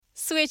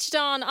Switched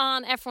on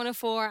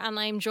F104, and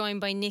I'm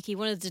joined by Nicki,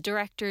 one of the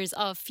directors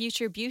of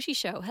Future Beauty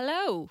Show.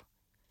 Hello.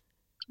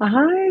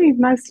 Hi,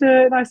 nice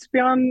to be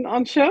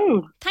on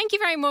show. Thank you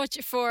very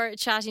much for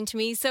chatting to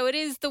me. So it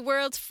is the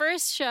world's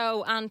first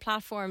show and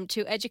platform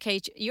to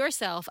educate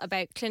yourself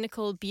about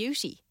clinical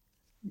beauty.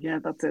 Yeah,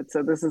 that's it.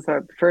 So this is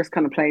the first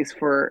kind of place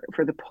for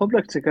the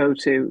public to go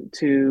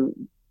to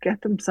get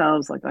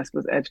themselves, like I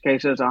suppose,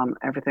 educated on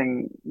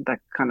everything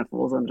that kind of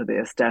falls under the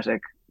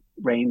aesthetic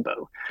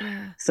rainbow.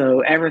 Yeah.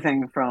 So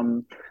everything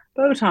from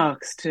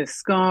Botox to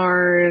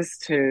scars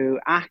to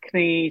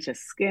acne to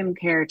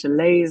skincare to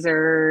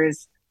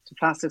lasers to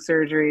plastic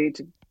surgery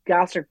to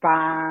gastric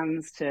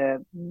bands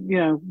to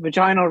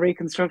vaginal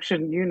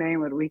reconstruction, you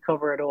name it, we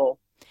cover it all.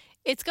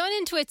 It's gone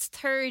into its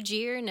third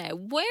year now.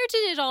 Where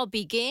did it all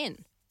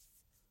begin?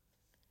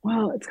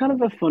 Well, it's kind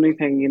of a funny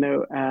thing,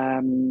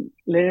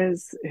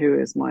 Liz, who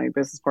is my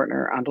business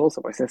partner and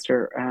also my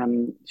sister,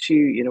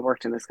 she,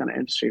 worked in this kind of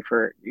industry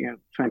for,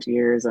 20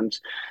 years, and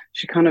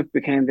she kind of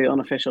became the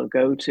unofficial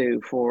go-to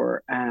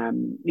for,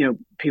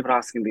 people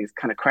asking these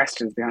kind of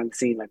questions behind the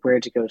scene, like, where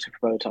do you go to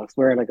for Botox?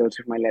 Where will I go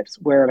to for my lips?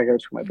 Where will I go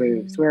to for my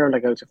boobs? Mm. Where will I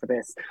go to for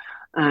this?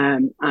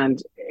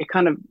 And it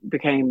kind of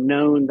became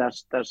known that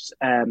there's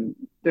a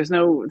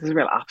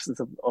real absence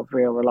of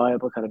real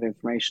reliable kind of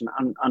information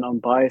and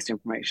unbiased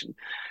information.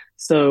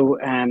 So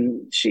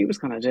she was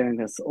kind of doing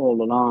this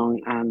all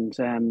along,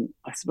 and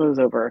I suppose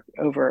over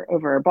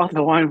a bottle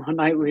of wine one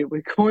night,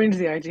 we coined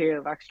the idea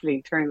of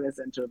actually turning this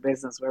into a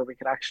business where we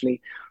could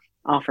actually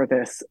offer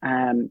this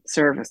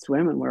service to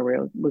women, where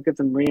we'll give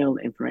them real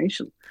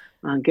information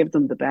and give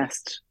them the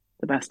best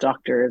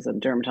doctors and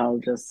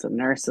dermatologists and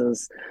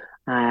nurses,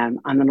 and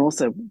then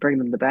also bring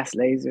them the best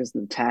lasers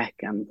and tech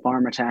and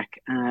pharma tech,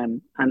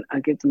 and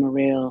give them a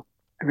real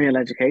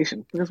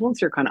education. Because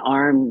once you're kind of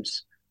armed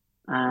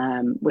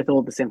with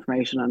all this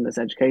information and this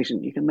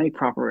education, you can make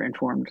proper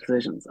informed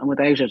decisions. And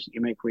without it, you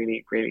make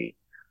really, really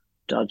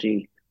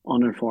dodgy,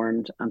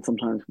 uninformed, and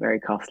sometimes very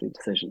costly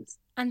decisions.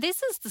 And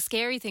this is the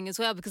scary thing as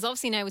well, because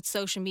obviously now with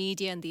social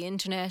media and the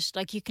internet,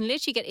 like you can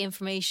literally get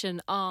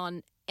information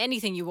on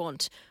anything you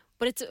want.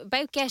 But it's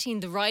about getting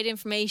the right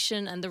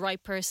information and the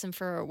right person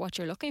for what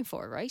you're looking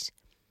for, right?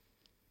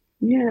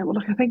 Yeah, well,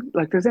 I think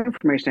there's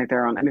information out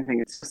there on anything.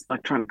 It's just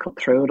like trying to cut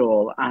through it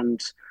all and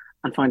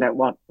find out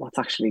what's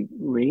actually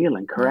real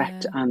and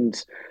correct. Yeah.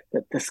 And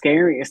the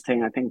scariest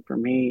thing I think for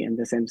me in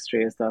this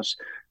industry is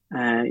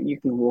that you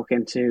can walk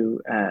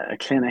into a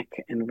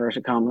clinic in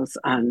inverted commas,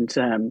 and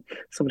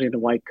somebody in a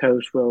white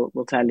coat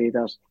will tell you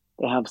that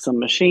they have some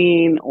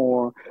machine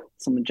or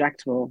some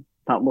injectable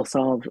that will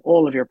solve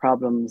all of your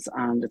problems,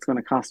 and it's going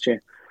to cost you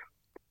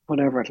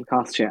whatever it'll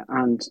cost you.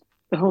 And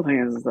the whole thing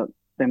is that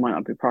they might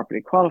not be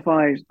properly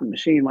qualified, the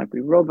machine might be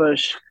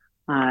rubbish.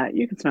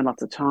 You can spend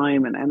lots of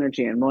time and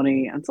energy and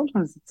money, and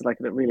sometimes it's like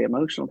a really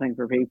emotional thing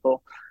for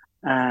people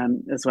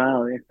as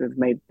well. If they've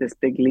made this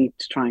big leap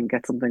to try and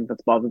get something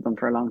that's bothered them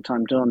for a long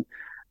time done.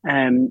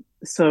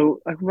 So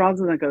like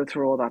rather than go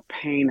through all that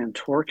pain and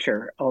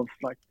torture of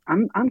like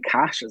and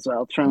cash as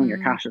well, throwing your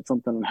Mm. cash at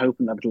something and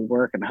hoping that it'll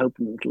work and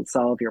hoping that it'll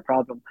solve your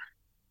problem,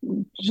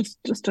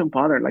 just don't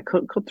bother. Like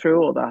cut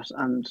through all that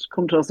and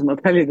come to us and we'll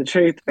tell you the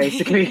truth,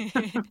 basically.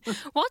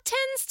 What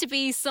tends to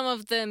be some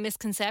of the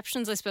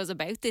misconceptions, I suppose,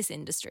 about this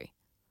industry?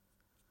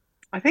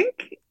 I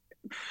think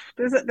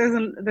there's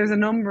a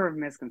number of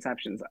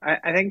misconceptions.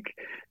 I think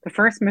the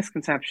first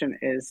misconception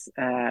is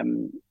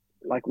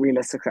like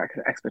realistic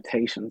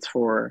expectations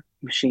for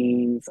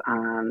machines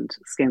and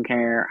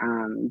skincare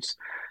and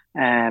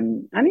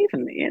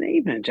even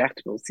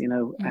injectables.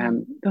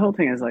 Mm. The whole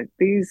thing is like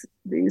these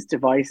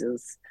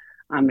devices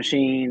and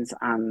machines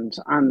and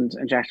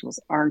injectables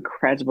are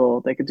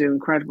incredible. They could do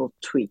incredible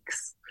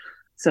tweaks.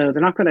 So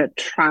they're not going to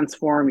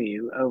transform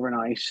you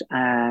overnight.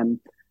 And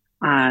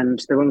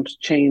they won't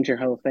change your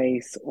whole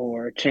face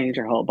or change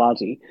your whole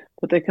body,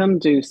 but they can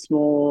do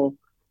small,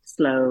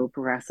 slow,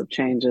 progressive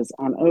changes.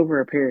 And over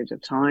a period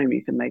of time,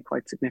 you can make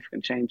quite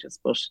significant changes.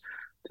 But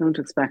don't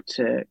expect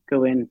to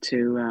go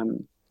into a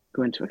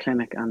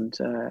clinic and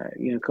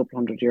a couple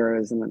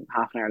 €100, and then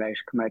half an hour later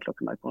come out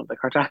looking like one of the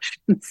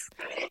Kardashians.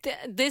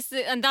 This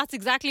and that's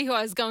exactly who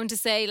I was going to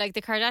say. Like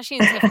the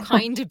Kardashians have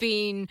kind of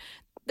been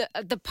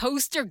the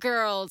poster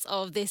girls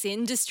of this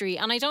industry,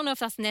 and I don't know if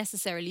that's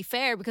necessarily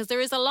fair because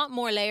there is a lot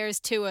more layers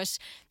to it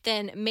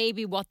than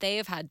maybe what they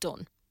have had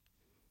done.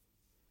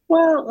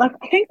 Well, like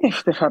I think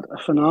they've had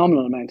a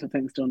phenomenal amount of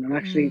things done, and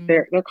actually Mm.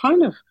 they're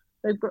kind of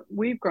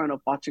we've grown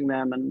up watching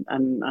them,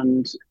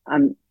 and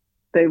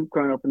they've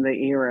grown up in the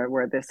era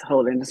where this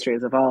whole industry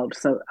has evolved.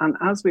 So, and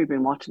as we've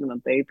been watching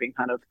them, they've been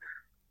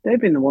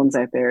the ones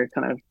out there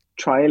kind of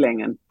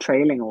trialing and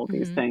trailing all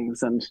these Hmm.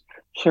 things. And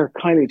sure,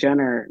 Kylie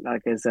Jenner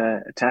like is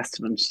a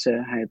testament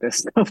to how this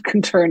stuff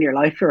can turn your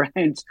life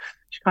around.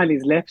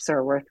 Kylie's lips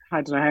are worth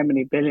I don't know how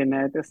many billion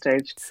now at this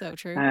stage. So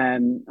true.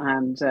 And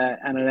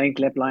it ain't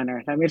lip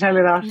liner. Let me tell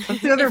you that.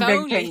 That's the other If big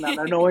only. thing that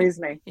annoys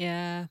me.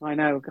 Yeah. I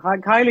know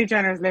Kylie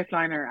Jenner's lip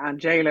liner and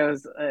J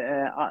Lo's,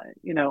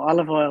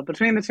 olive oil.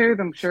 Between the two of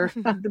them, sure,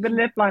 the bit of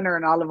lip liner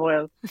and olive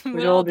oil, we'd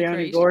We'll all all be be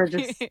only great.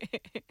 gorgeous.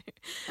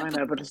 I But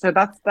know, but so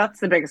that's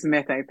the biggest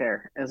myth out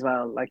there as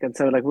well. Like, and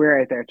so like we're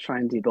out there to try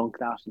and debunk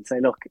that and say,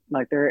 look,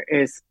 like there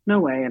is no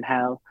way in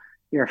hell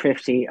you're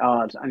 50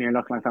 odd and you're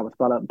looking like that with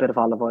a bit of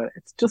olive oil.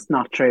 It's just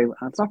not true,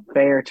 and it's not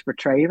fair to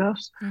portray that.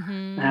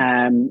 hmm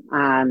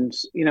And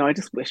I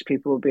just wish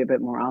people would be a bit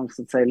more honest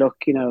and say, look,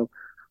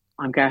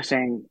 I'm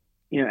getting,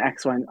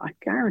 X, Y, and I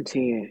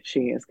guarantee you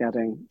she is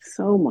getting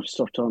so much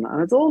stuff done.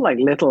 And it's all like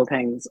little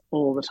things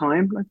all the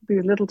time, like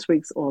these little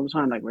tweaks all the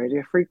time, like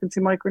radio frequency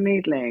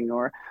microneedling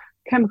or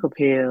chemical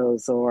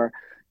peels or,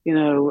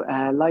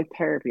 light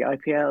therapy,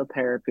 IPL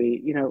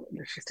therapy.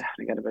 She's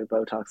definitely got a bit of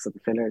Botox and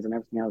fillers and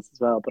everything else as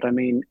well. But I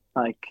mean,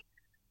 like,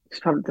 there's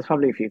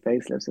probably a few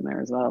facelifts in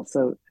there as well.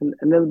 So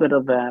a little bit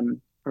of a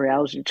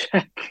reality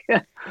check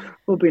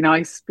would be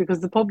nice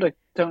because the public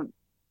don't,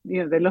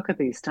 they look at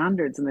these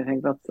standards and they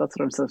think that's what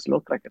I'm supposed to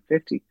look like at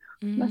 50.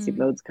 Unless you've Mm.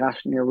 loads of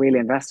cash and you're really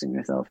investing in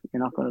yourself,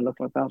 you're not going to look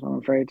like that, I'm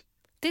afraid.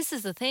 This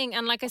is the thing.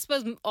 And like, I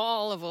suppose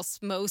all of us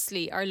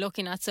mostly are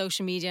looking at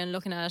social media and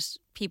looking at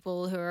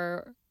people who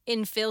are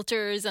in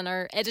filters and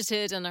are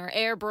edited and are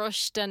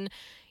airbrushed. And,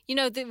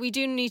 that we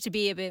do need to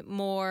be a bit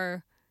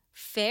more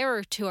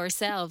fairer to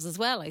ourselves as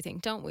well, I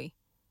think, don't we?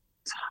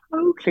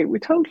 Totally, we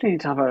totally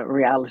need to have a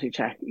reality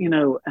check.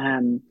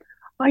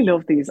 I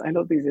love these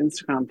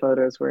Instagram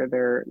photos where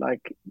they're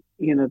like,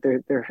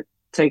 they're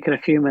taken a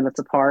few minutes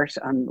apart,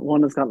 and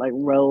one has got like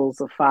rolls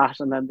of fat,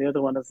 and then the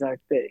other one is like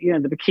the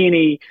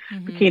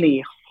hmm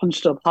bikini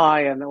hunched up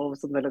high, and all of a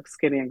sudden they look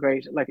skinny and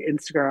great. Like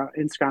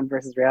Instagram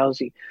versus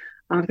reality.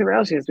 And the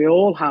reality is, we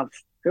all have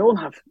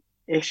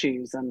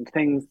issues and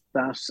things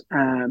that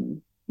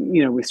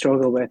we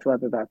struggle with,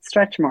 whether that's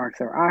stretch marks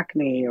or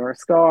acne or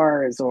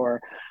scars or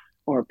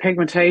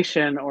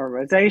pigmentation or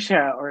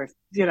rosacea or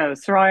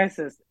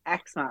psoriasis,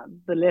 eczema.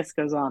 The list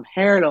goes on.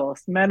 Hair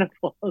loss,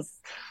 menopause,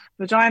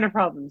 vagina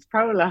problems,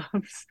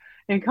 prolapse,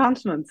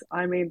 incontinence.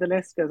 I mean, the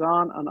list goes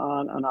on and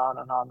on and on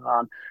and on and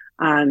on.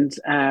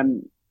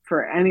 And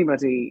for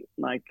anybody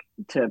like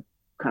to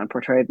kind of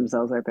portray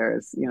themselves out there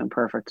as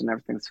perfect and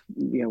everything's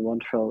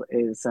wonderful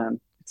is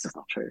it's just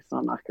not true. It's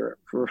not an accurate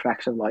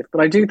reflection of life.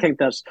 But I do think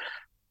that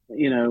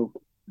you know.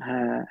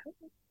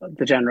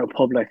 The general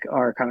public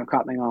are kind of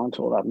cottoning on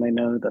to all that and they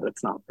know that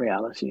it's not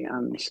reality,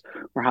 and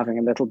we're having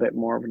a little bit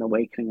more of an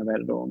awakening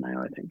about it all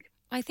now, I think.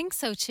 I think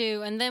so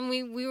too. And then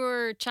we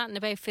were chatting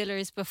about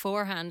fillers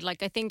beforehand.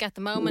 Like, I think at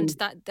the moment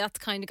Mm. that's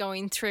kind of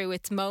going through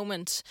its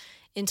moment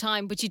in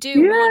time. But you do,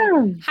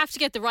 one, Yeah, have to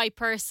get the right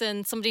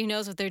person, somebody who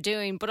knows what they're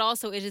doing. But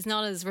also, it is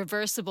not as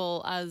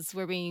reversible as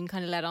we're being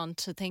kind of led on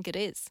to think it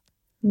is.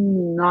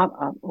 not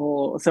at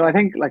all. So I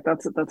think like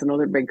that's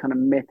another big kind of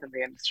myth in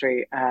the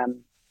industry.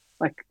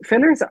 Like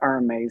fillers are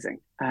amazing.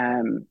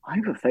 I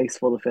have a face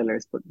full of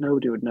fillers, but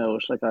nobody would know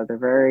it. Like they're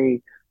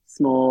very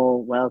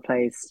small, well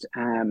placed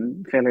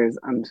fillers,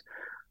 and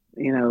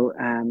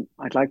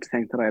I'd like to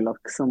think that I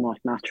look somewhat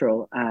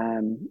natural,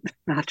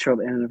 natural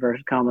in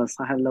inverted commas.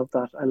 I love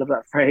that. I love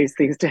that phrase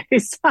these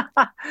days.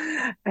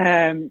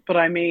 But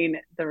I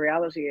mean, the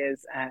reality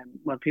is,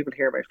 when people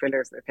hear about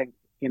fillers, they think,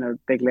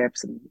 big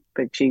lips and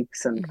big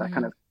cheeks and that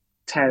kind hmm of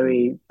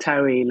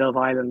towy Love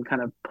Island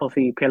kind of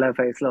puffy pillow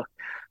face look.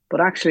 But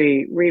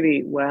actually,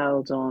 really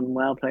well done,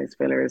 well placed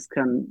fillers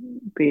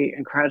can be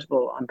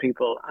incredible on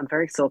people and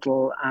very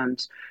subtle and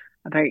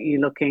about you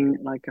looking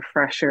like a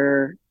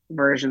fresher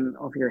version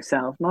of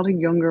yourself, not a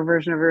younger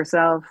version of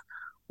yourself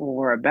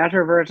or a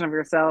better version of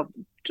yourself,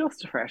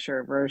 just a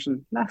fresher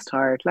version, less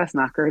tired, less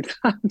knackered,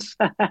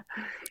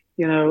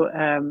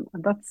 and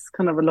that's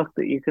kind of a look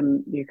that you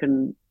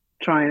can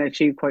try and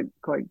achieve quite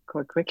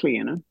quickly,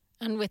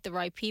 And with the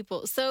right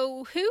people.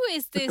 So, who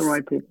is with the this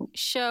right people.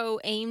 show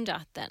aimed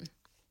at then?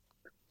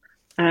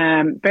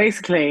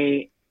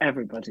 Basically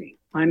everybody.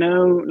 I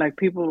know, like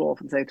people will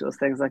often say to us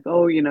things like,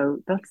 "Oh,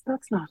 that's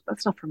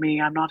not for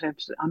me. I'm not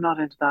into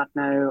that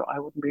now. I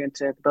wouldn't be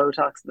into the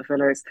Botox and the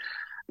fillers."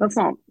 That's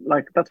not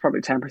like that's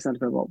probably 10%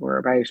 about what we're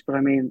about. But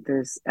I mean,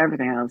 there's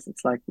everything else.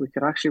 It's like we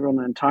could actually run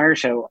an entire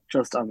show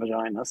just on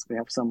vaginas. We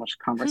have so much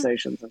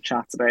conversations and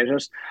chats about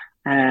it.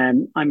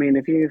 I mean,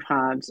 if you've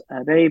had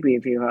a baby,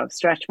 if you have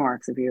stretch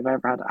marks, if you've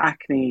ever had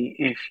acne,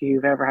 if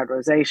you've ever had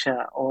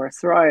rosacea or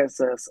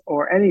psoriasis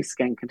or any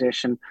skin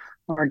condition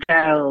or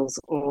gels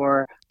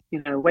or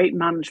weight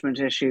management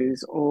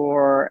issues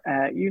or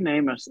you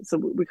name it. So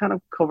we kind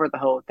of cover the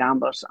whole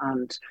gambit.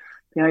 And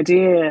the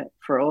idea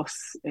for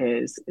us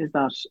is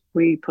that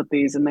we put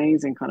these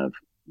amazing kind of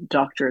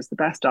doctors, the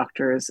best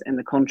doctors in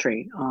the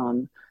country,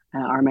 on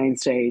our main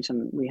stage,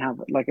 and we have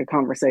like a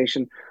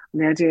conversation.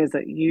 And the idea is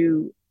that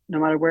no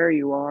matter where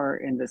you are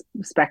in this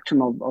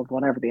spectrum of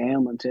whatever the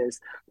ailment is,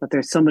 that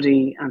there's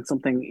somebody and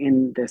something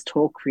in this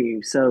talk for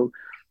you. So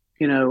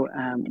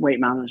weight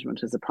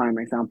management is a prime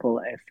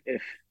example.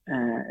 If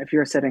if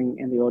you're sitting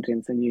in the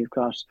audience and you're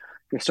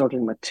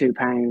struggling with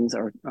 £2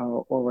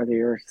 or whether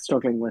you're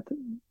struggling with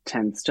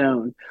 10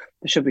 stone,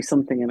 there should be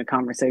something in a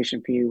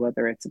conversation for you,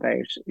 whether it's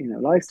about,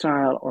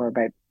 lifestyle or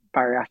about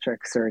bariatric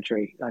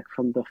surgery, like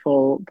from the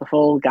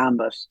full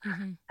gambit.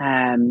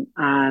 Mm-hmm.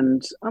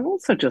 And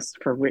also just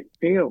for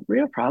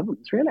real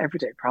problems, real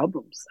everyday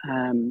problems.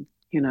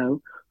 You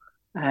know,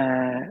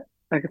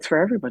 like it's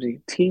for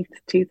everybody. Teeth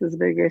is a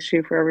big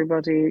issue for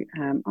everybody,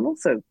 and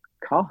also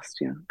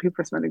cost.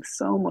 People are spending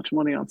so much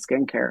money on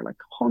skincare, like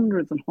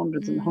hundreds and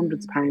hundreds and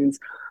hundreds of Mm. pounds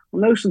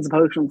on lotions and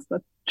potions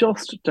that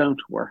just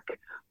don't work.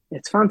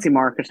 It's fancy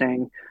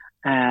marketing.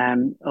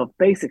 Of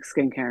basic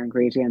skincare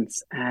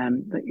ingredients,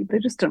 they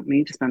just don't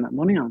need to spend that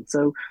money on.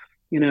 So,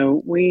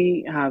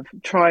 we have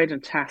tried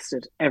and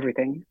tested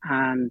everything,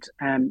 and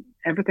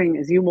everything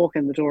as you walk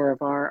in the door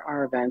of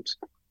our event,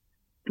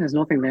 there's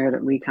nothing there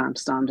that we can't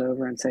stand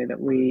over and say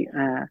that we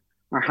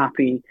are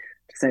happy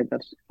to say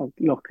that, oh,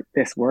 look,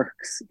 this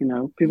works.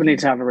 People need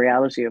Mm. to have a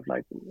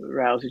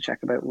reality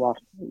check about what,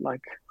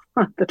 like,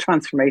 the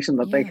transformation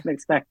that they Yeah. can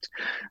expect.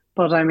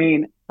 But I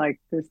mean,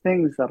 like, there's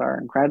things that are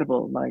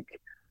incredible. Like,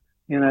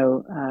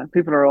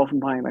 people are often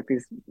buying like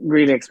these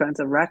really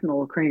expensive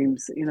retinol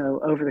creams,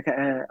 over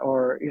the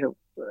or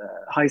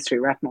high street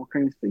retinol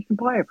creams. But you can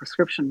buy a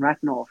prescription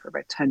retinol for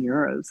about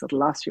 €10. That'll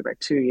last you about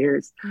 2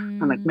 years,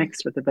 and like Mm.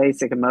 mixed with the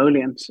basic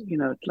emollient,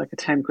 like a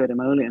 10 quid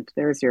emollient.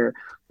 There's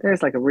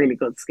like a really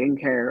good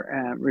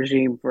skincare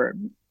regime for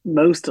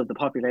most of the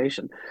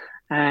population,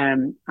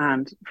 and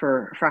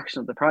for a fraction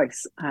of the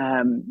price.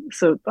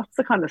 So that's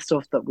the kind of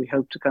stuff that we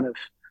hope to kind of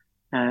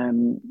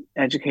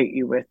educate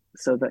you with,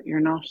 so that you're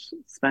not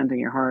spending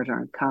your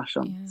hard-earned cash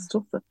on Yeah.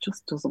 stuff that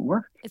just doesn't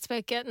work. It's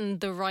about getting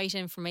the right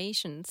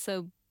information.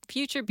 So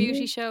Future Yeah.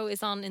 Beauty Show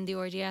is on in the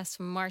RDS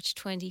from March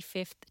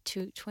 25th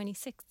to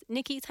 26th.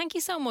 Nikki, thank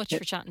you so much Yeah.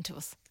 for chatting to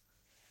us.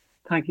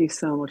 Thank you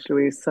so much,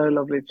 Louise. So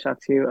lovely to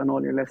chat to you and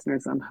all your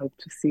listeners, and hope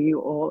to see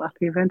you all at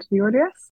the event in the RDS.